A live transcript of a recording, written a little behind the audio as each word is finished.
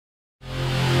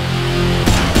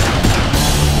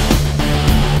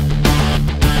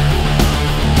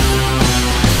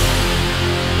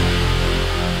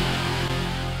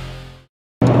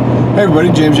Hey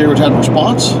everybody, James Yeager with Type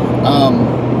Response.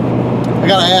 I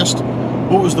got asked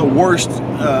what was the worst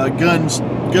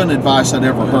gun advice I'd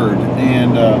ever heard,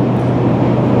 and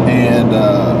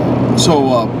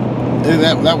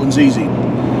that one's easy.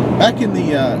 Back in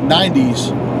the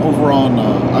 90s, over on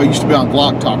I used to be on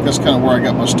Glock Talk. That's kind of where I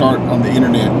got my start on the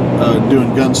internet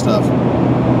doing gun stuff.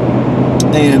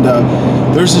 And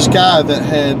there's this guy that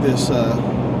had this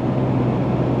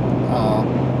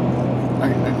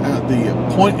the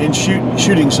point and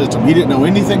shooting system. He didn't know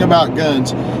anything about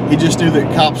guns. He just knew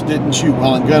that cops didn't shoot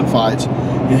well in gunfights.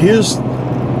 And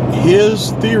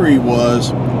his theory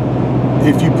was,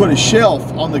 if you put a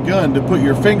shelf on the gun to put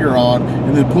your finger on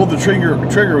and then pull the trigger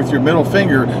with your middle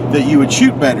finger, that you would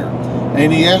shoot better.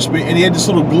 And he asked me, and he had this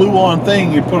little glue-on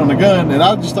thing you'd put on the gun, and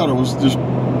I just thought it was just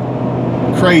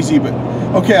crazy, but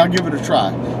okay, I'll give it a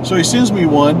try. So he sends me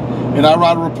one, and I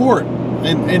write a report.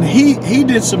 And he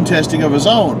did some testing of his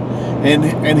own,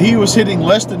 and he was hitting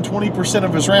less than 20%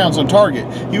 of his rounds on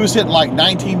target. He was hitting like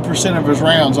 19% of his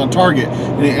rounds on target,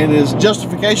 and his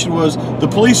justification was the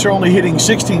police are only hitting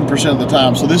 16% of the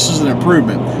time, so this is an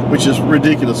improvement, which is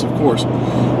ridiculous, of course.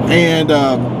 And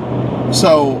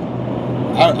so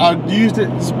I used it.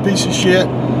 It's a piece of shit.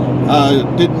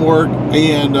 It didn't work,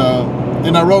 and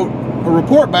I wrote a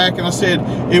report back, and I said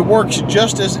it works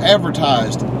just as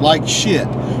advertised, like shit.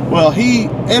 Well, he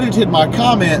edited my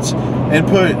comments and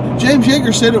put, James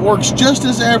Yeager said it works just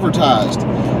as advertised,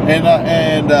 and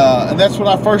that's when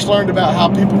I first learned about how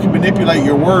people can manipulate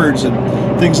your words and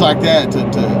things like that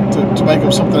to make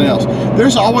them something else.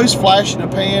 There's always flash in the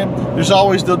pan. There's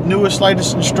always the newest,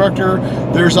 latest instructor.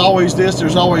 There's always this.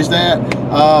 There's always that.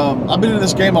 I've been in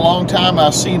this game a long time.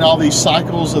 I've seen all these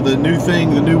cycles of the new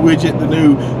thing, the new widget,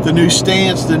 the new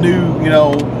stance, the new, you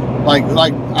know, like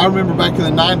I remember back in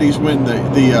the 90s when the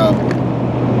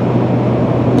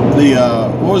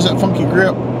what was that funky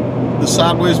grip? The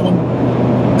sideways one?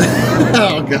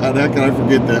 Oh God, how can I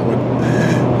forget that one?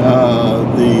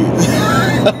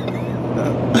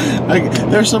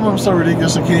 There's some of them so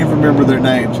ridiculous I can't even remember their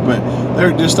names, but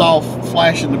they're just all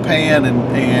flash in the pan,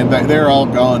 and they're all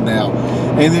gone now.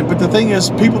 But the thing is,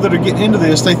 people that are getting into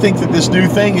this, they think that this new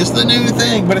thing is the new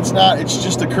thing, but it's not. It's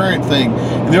just the current thing,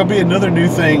 and there'll be another new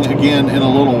thing again in a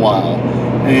little while.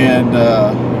 And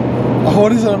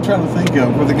what is it I'm trying to think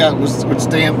of, where the guy would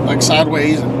stand like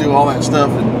sideways and do all that stuff,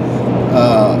 and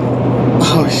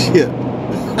oh shit.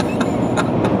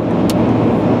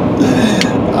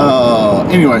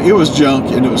 Anyway, it was junk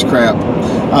and it was crap.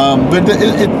 But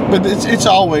it's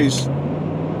always,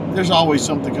 there's always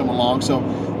something coming along. So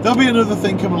there'll be another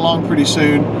thing coming along pretty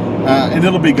soon, and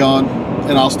it'll be gone,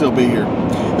 and I'll still be here.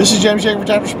 This is James Yeager for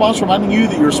Type Response, reminding you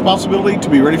that your responsibility to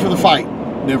be ready for the fight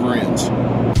never ends.